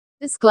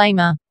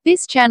Disclaimer.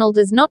 This channel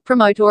does not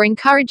promote or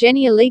encourage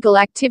any illegal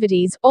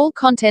activities. All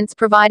contents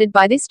provided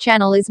by this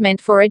channel is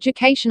meant for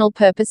educational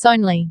purpose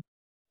only.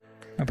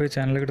 අපේ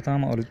channel එකට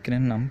තාම අලුත්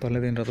කෙනෙක් නම්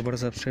පළවෙනි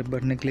රතුපට subscribe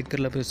button එක click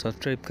කරලා අපිව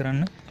subscribe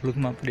කරන්න.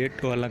 අලුත්ම update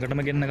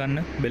ඔයාලටම ගෙන්න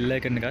ගන්න bell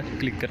icon එක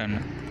click කරන්න.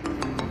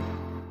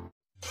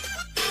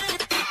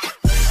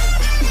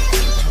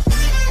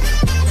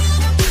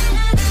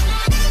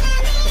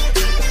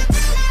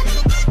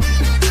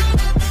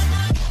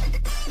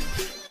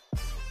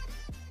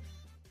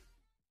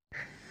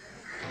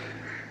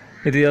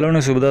 ඉතින්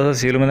යාළුවනේ සුබ දවසක්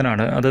සියලුම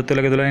දෙනාට. අදත්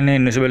ඔයාලගේ තුල ඉන්නේ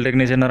ඉන්විසිබල්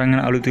ටෙක්නීෂියන් අරන්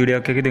අලුත් වීඩියෝ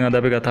එකක්. ඉතින් අද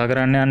අපි කතා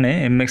කරන්න යන්නේ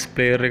MX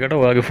player එකට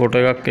ඔයාගේ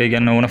ෆොටෝ එකක්, ඒ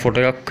කියන්නේ ඕන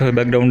ෆොටෝ එකක්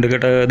බෑග්ග්‍රවුන්ඩ්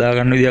එකට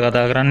දාගන්න විදිය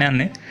කතා කරන්න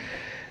යන්නේ.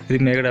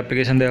 ඉතින් මේකට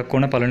ඇප්ලිකේෂන් දෙකක්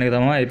ඕන. පළවෙනි එක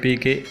තමයි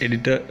APK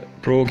editor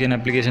pro කියන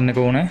ඇප්ලිකේෂන්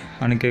එක ඕන.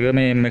 අනික එක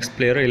මේ MX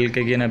player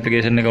LK කියන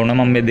ඇප්ලිකේෂන් එක ඕන.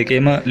 මම මේ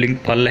දෙකේම link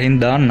පල්ලෙහින්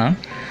දාන්නම්.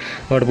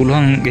 ඔයාලට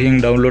පුළුවන්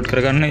ගිහින් download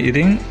කරගන්න.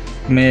 ඉතින්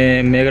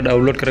මේක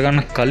download කරගන්න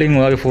කලින්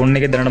ඔයාගේ ෆෝන්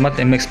එකේ දැනටමත්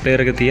MX player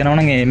එක තියෙනවා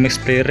නම් ඒ MX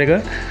player එක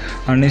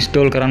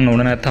uninstall කරන්න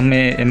ඕන. නැත්නම්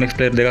මේ MX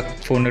player දෙකක්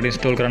ෆෝන් එකට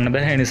install කරන්න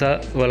බෑ. ඒ නිසා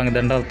ඔයාලගේ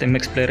දැනටමත්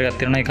MX player එකක්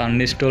තියෙනවා නම් ඒක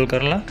uninstall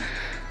කරලා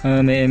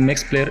මේ MX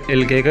player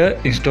LK එක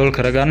install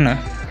කරගන්න.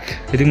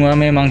 ඉතින් ඔයා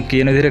මේ මම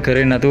කියන විදිහට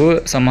කරේ නැතුව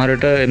සමහර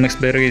විට MX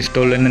player එක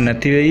install වෙන්නේ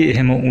නැති වෙයි.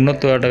 එහෙම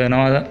වුණොත් ඔයාලට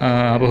වෙනවා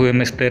ආපහු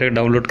MX player එක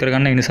download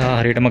කරගන්න. ඒ නිසා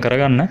හරියටම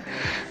කරගන්න.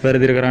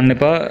 වැරදිට කරන්න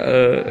එපා.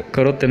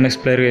 කරොත් MX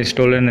player එක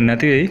install වෙන්නේ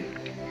නැති වෙයි.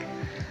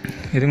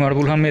 ඉතින් ඔයාලට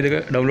පුළුවන් මේ දෙක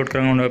download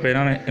කරගන්න ඕන. ඔයා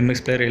පේනවා මේ MX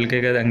player LK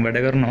එක දැන්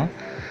වැඩ කරනවා.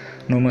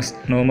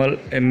 normal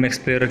MX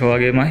player එක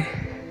වගේමයි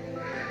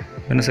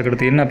වෙනසකට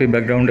තියෙන. අපි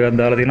background එකක්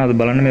දාලා තියෙනවා. අද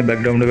බලන්න මේ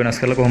background එක වෙනස්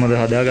කරලා කොහොමද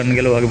හදාගන්න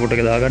කියලා, ඔයාගේ ෆොටෝ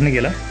එක දාගන්න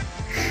කියලා.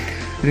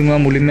 ඉතින්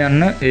ඔයා මුලින්ම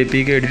යන්න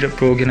APK editor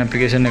pro කියන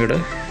application එකට.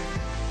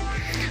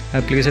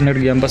 application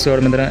එකට ගියන් පස්සේ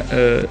ඔයාලට මෙතන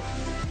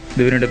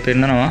දෙවෙනිට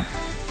පෙන්නනවා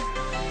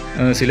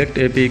select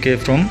APK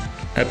from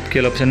app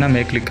කියලා option එක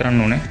මේ click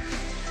කරන්න ඕනේ.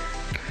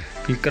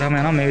 click කරාම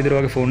යනවා මේ විදිහට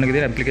ඔයාගේ phone එකේ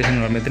තියෙන application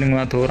වල. මෙතනින්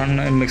ඔයා තෝරන්න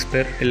MX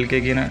player LK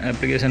කියන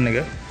application එක.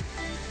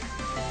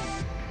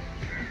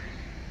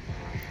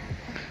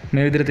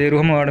 මේ විදිහට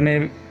තේරුවම ඔයාලට මේ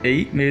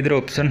විදිහට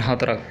ඔප්ෂන්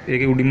හතරක්.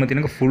 ඒකේ උඩින්ම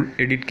තියෙනක full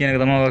edit කියන එක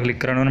තමයි ඔයා ක්ලික්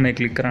කරන්න ඕනේ. මේ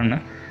ක්ලික් කරන්න.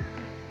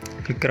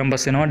 ක්ලික් කරන්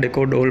පස්සේ එනවා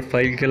decode all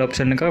file කියලා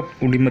ඔප්ෂන් එක.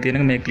 උඩින්ම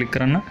තියෙනක මේ ක්ලික්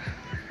කරන්න.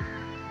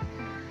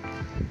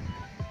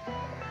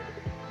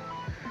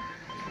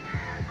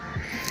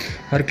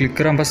 හරි ක්ලික්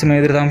කරන් පස්සේ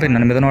මේ විදිහට තමයි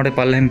පෙන්නන්නේ. මෙතන ඔයාලට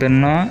පල්ලෙහින්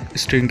පෙන්නනවා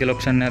string කියලා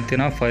ඔප්ෂන් එකක්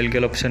තියෙනවා, file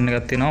කියලා ඔප්ෂන්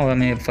එකක් තියෙනවා.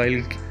 ඔයා මේ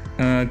file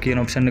කියන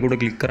ඔප්ෂන් එක උඩ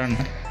ක්ලික් කරන්න.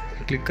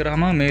 ක්ලික්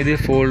කරාම මේ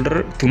විදිහේ ෆෝල්ඩර්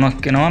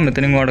තුනක් එනවා.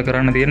 මෙතනින් ඔයාලට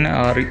කරන්න තියෙන්නේ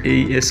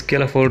RES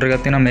කියලා ෆෝල්ඩර්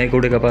එකක් තියෙනවා. මේක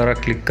උඩ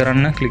එකපාරක් ක්ලික්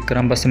කරන්න. ක්ලික්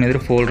කරාන් පස්සේ මේ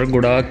විදිහට ෆෝල්ඩර්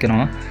ගොඩාක්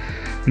එනවා.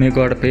 මේක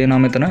ඔයාලට පේනවා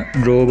මෙතන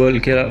global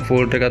කියලා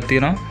ෆෝල්ඩර් එකක්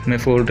තියෙනවා. මේ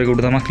ෆෝල්ඩර් එක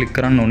උඩ තමයි ක්ලික්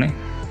කරන්න ඕනේ.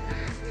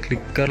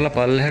 ක්ලික් කරලා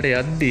පල්ලෙහාට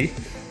යද්දී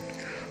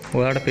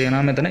ඔයාලට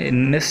පේනවා මෙතන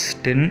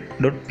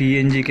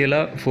ns10.png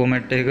කියලා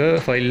ෆෝමැට් එක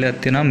ෆයිල්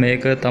එකක් තියෙනවා.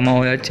 මේක තමයි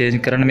ඔයා චේන්ජ්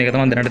කරන්න. මේක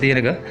තමයි දැනට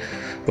තියෙන එක.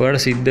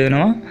 ඔයාලට සිද්ධ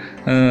වෙනවා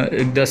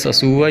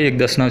 1080යි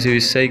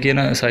 1920යි කියන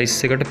සයිස්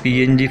එකට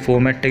PNG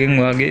ෆෝමැට් එකෙන්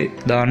ඔයාගේ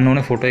දාන්න ඕන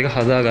ෆොටෝ එක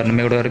හදා ගන්න.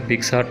 මේකට ඔයාලා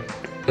PixArt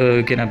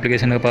කියන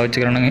ඇප්ලිකේෂන් එක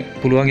පාවිච්චි කරන්න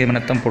පුළුවන්. එහෙම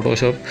නැත්නම්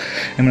Photoshop,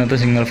 එහෙම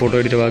නැත්නම් Sinhala photo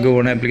editor වගේ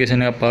ඕන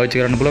ඇප්ලිකේෂන් එකක්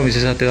පාවිච්චි කරන්න පුළුවන්.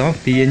 විශේෂත්වය තමයි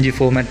PNG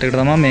ෆෝමැට් එකට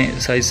තමයි මේ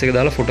සයිස් එක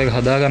දාලා ෆොටෝ එක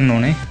හදා ගන්න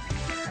ඕනේ.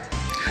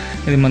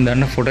 ඉතින් මම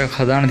දැන් ෆොටෝ එකක්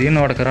හදාන්න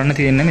තියෙනවා. ඔයාලට කරන්න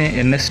තියෙන්නේ මේ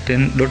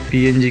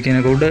ns10.png කියන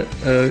එක උඩ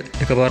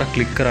එකපාරක්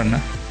ක්ලික් කරන්න.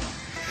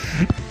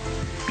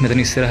 මෙතන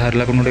ඉස්සරහ හරිය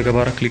ලකුණු උඩ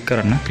එකපාරක් ක්ලික්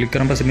කරන්න. ක්ලික්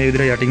කරන් පස්සේ මේ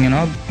විදිහට යටින්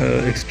එනවා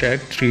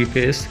extract,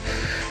 replace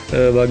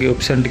වගේ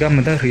ඔප්ෂන් ටිකක්.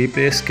 මෙතන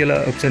replace කියලා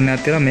ඔප්ෂන්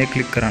එකක් තියෙනවා. මේ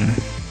ක්ලික් කරන්න.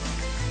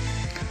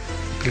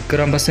 ක්ලික්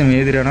කරන් පස්සේ මේ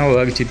විදිහට යනවා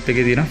ඔයාගේ chip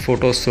එකේ තියෙන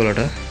photos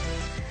වලට.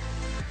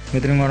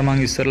 මෙතනින් මම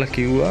ඉස්සරලා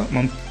කිව්වා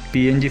මම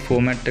PNG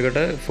format එකට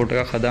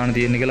ෆොටෝ එකක් හදාන්න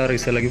තියෙන කියලා. අර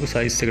ඉස්සරලා කිව්ව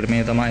size එකට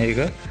මේ තමයි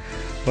ඒක.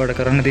 ඔයාලට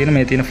කරන්න තියෙන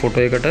මේ තියෙන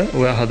ෆොටෝ එකට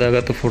ඔයා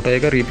හදාගත්තු ෆොටෝ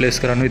එක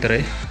replace කරන්න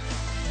විතරයි.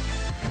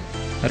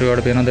 හරි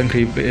ඔයාලට පේනවා දැන්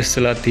replace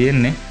වෙලා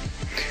තියෙන්නේ.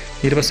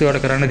 ඊට පස්සේ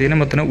ඔයාලට කරන්න තියෙන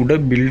මෙතන උඩ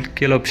build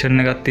කියලා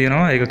ඔප්ෂන් එකක්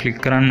තියෙනවා. ඒක ක්ලික්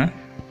කරන්න.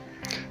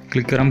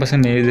 ක්ලික් කරන්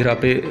පස්සේ මේ විදිහට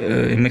අපේ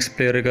MX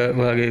player එක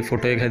ඔයාගේ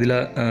ෆොටෝ එක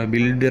හැදිලා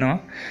build වෙනවා.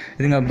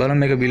 ඉතින් අපි බලමු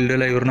මේක build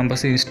වෙලා ඉවර නම්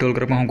පස්සේ install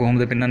කරපුවම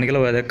කොහොමද පෙන්වන්නේ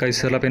කියලා. ඔයා දැක්කා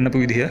ඉස්සෙල්ලා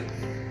පෙන්නපු විදිහ.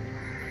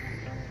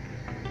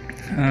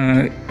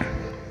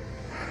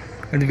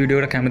 ඉතින් වීඩියෝ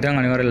එකට කැමති නම්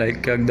අනිවාර්යෙන්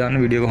like එකක් දාන්න.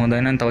 වීඩියෝ එක හොඳයි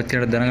නම් තවත්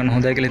කෙනෙක්ට දැනගන්න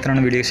හොඳයි කියලා හිතනවා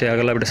නම් වීඩියෝ එක share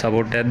කරලා අපිට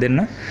support එකක් දෙන්න.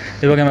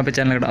 ඒ වගේම අපේ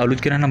channel එකට අලුත්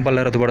කෙනෙක් නම්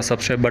පල්ලෙහාට රතු පාට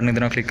subscribe button එක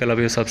දෙනවා. click කරලා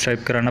අපිව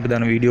subscribe කරන්න. අපි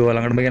දාන වීඩියෝ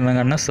ළඟටම ගෙනන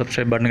ගන්න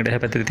subscribe button එකට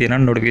එහා පැත්තේ තියෙන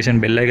notification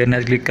bell icon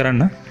එක click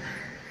කරන්න.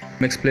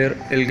 MX player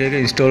LK එක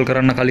install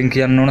කරන්න කලින්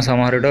කියන්න ඕන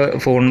සමහර විට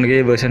phone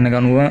එකේ version එක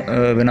අනුව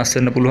වෙනස්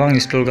වෙන්න පුළුවන්.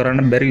 install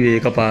කරන්න බැරි වෙයි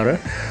එකපාර.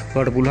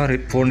 ඔයාලට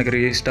පුළුවන් phone එක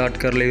restart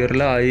කරලා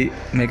ඉවරලා ආයි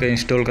මේක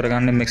install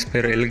කරගන්න MX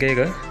player LK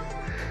එක.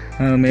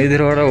 මේ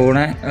විදිහට ඔයාලට ඕන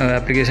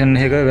ඇප්ලිකේෂන්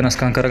එකක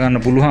වෙනස්කම් කරගන්න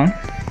පුළුවන්.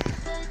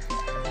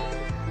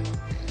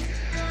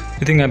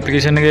 ඉතින්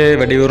ඇප්ලිකේෂන් එකේ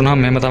වැඩි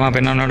වුණාම මෙහෙම තමයි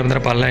පෙන්වන්නේ. ඔයාලට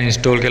මෙතන පල්ලෙහා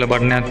install කියලා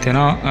බටන් එකක්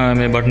තියෙනවා.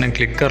 මේ බටන් එක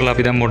ක්ලික් කරලා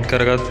අපි දැන් mod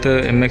කරගත්ත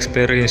MX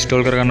player එක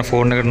install කරගන්න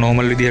ෆෝන් එකට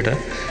normal විදිහට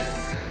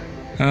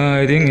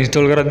ඉතින්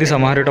ඉන්ස්ටෝල් කරද්දි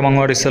සමහර විට මම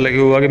ඔයාලට ඉස්සෙල්ලා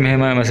කිව්වා වගේ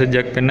මෙහෙම මැසේජ්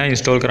එකක් පෙන්නයි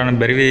ඉන්ස්ටෝල් කරන්න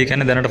බැරි වෙයි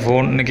කියන්නේ දැනට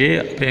ෆෝන් එකේ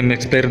අපේ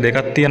MX player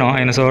දෙකක් තියෙනවා.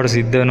 ඒ නිසා ඔයාලට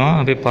සිද්ධ වෙනවා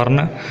අපේ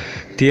පරණ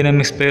තියෙන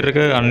MX player එක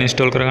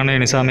uninstall කරගන්න. ඒ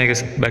නිසා මේක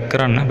බැක්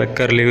කරන්න. බැක්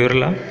කරලා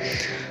ඉවරලා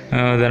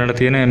දැනට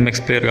තියෙන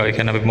MX player එක. ඒ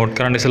කියන්නේ අපි මොඩ්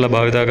කරන්න ඉස්සෙල්ලා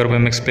භාවිතා කරපු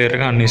MX player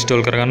එක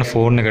uninstall කරගන්න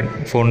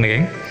ෆෝන්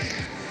එකෙන්.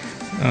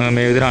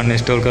 මේ විදිහට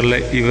uninstall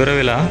කරලා ඉවර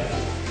වෙලා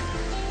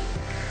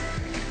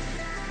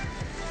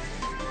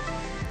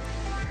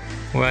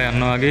ඔයා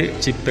යනවා වගේ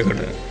chip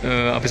එකට.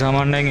 අපි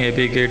සාමාන්‍යයෙන්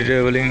APK editor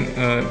වලින්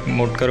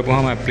mod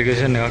කරපුවාම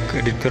application එකක්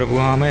edit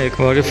කරපුවාම ඒක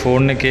වගේ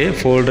phone එකේ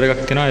folder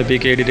එකක් තියෙනවා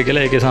APK editor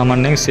කියලා. ඒකේ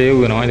සාමාන්‍යයෙන් save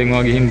වෙනවා. ඉතින්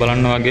ඔයා ගිහින්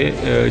බලන්න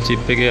වගේ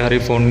chip එකේ හරි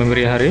phone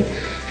memory හරි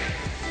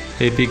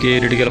APK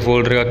editor කියලා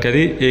folder එකක්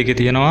ඇති. ඒකේ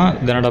තියෙනවා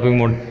දැනට අපි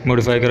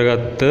modify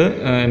කරගත්ත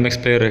MX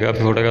player එක.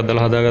 අපි photo එකක්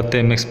දාලා හදාගත්ත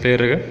MX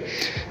player එක.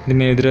 ඉතින්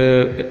මේ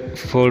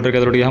විදිහට folder එක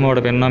ඇතුළට ගියාම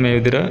ඔයාලට පෙන්නනවා මේ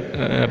විදිහට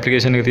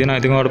application එක තියෙනවා.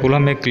 ඉතින් ඔයාලට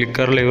පුළුවන් මේ click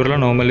කරලා ඉවරලා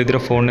normal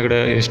විදිහට phone එකට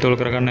install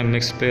කරගන්න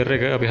MX player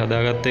එක අපි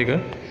හදාගත්ත එක.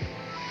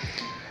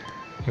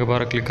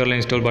 එකපාරක් click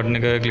කරලා install button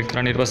එක click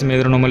කරන්න. ඊට පස්සේ මේ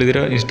විදිහට normal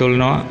විදිහට install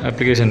වෙනවා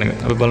application එක.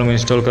 අපි බලමු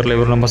install කරලා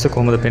ඉවරනාන් පස්සේ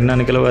කොහොමද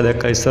පෙන්වන්නේ කියලා. ඔයා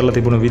දැක්කා ඉස්සරලා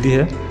තිබුණ විදිහ.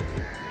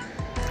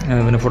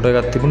 වෙන ෆොටෝ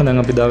එකක් තිබුණා. දැන්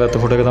අපි දාගත්ත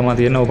ෆොටෝ එක තමයි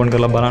තියෙන්නේ. ඕපන්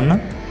කරලා බලන්න.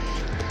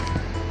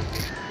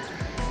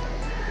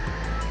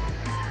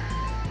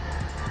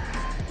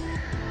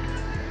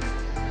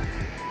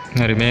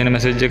 හරි මේන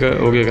මැසේජ් එක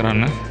ඕකේ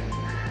කරන්න.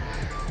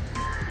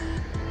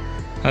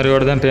 හරි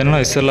ඔයාලට දැන් පේනවා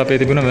ඉස්සෙල්ලා අපේ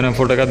තිබුණ වෙන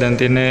ෆොටෝ එකක් දැන්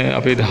තියෙන්නේ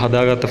අපි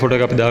හදාගත්ත ෆොටෝ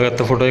එක. අපි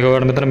දාගත්ත ෆොටෝ එක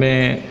ඔයාලට මෙතන මේ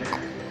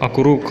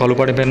අකුරු කළු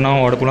පාටේ පෙන්නනවා.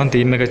 ඔයාලට පුළුවන්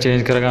තීම් එක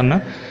චේන්ජ් කරගන්න.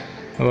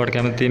 ඔයාලට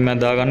කැමති තීම්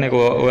එකක් දාගන්න. ඒක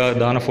ඔයා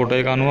දාන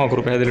ෆොටෝ එක අනුව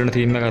අකුරු පැහැදිලි වෙන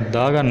තීම් එකක්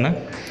දාගන්න.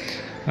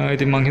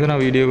 ඉතින් මම හිතනවා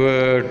වීඩියෝ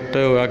එකට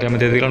ඔයා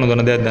කැමතිද කියලා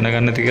නොදන්න දෙයක්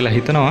දැනගන්න ඇති කියලා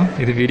හිතනවා.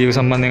 ඉතින් වීඩියෝ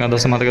සම්බන්ධයෙන්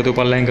අදහස් මතකතු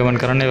පල්ලෙන්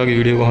කමෙන්ට් කරන්න. ඒ වගේ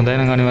වීඩියෝ එක හොඳයි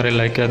නම් අනිවාර්යෙන්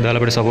ලයික් එකක්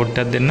දාලා අපිට සපෝට්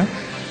එකක් දෙන්න.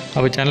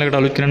 අපේ channel එකට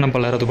අලුත් කෙනෙක් නම්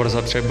පල්ලෙහාට උඩ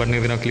subscribe button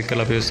එක දෙනවා click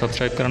කරලා අපිව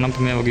subscribe කරන්න. අපි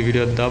මේ වගේ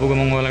වීඩියෝ දාපු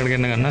ගමන් ඔයාලකට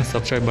ගෙන්න ගන්න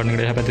subscribe button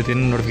එකට එහා පැත්තේ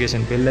තියෙන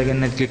notification bell එක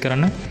ගැන click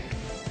කරන්න.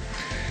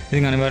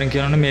 ඉතින් අනිවාර්යෙන්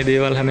කියනවා මේ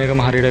දේවල් හැම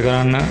එකම හරියට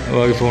කරන්න.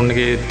 ඔයාගේ phone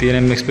එකේ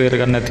තියෙන MX player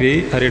එකක් නැති වෙයි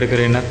හරියට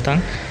කරේ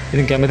නැත්නම්.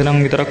 ඉතින් කැමති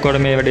නම් විතරක්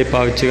ඔයාලට මේ වැඩේ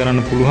පාවිච්චි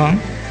කරන්න පුළුවන්.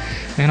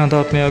 එහෙනම්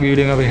තාත් මේ වගේ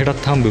වීඩියෝ එකක් අපි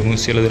හෙටත් හම්බෙමු.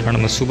 සියලු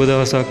දෙනාටම සුබ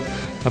දවසක්.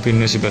 අපි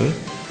invisible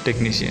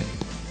technician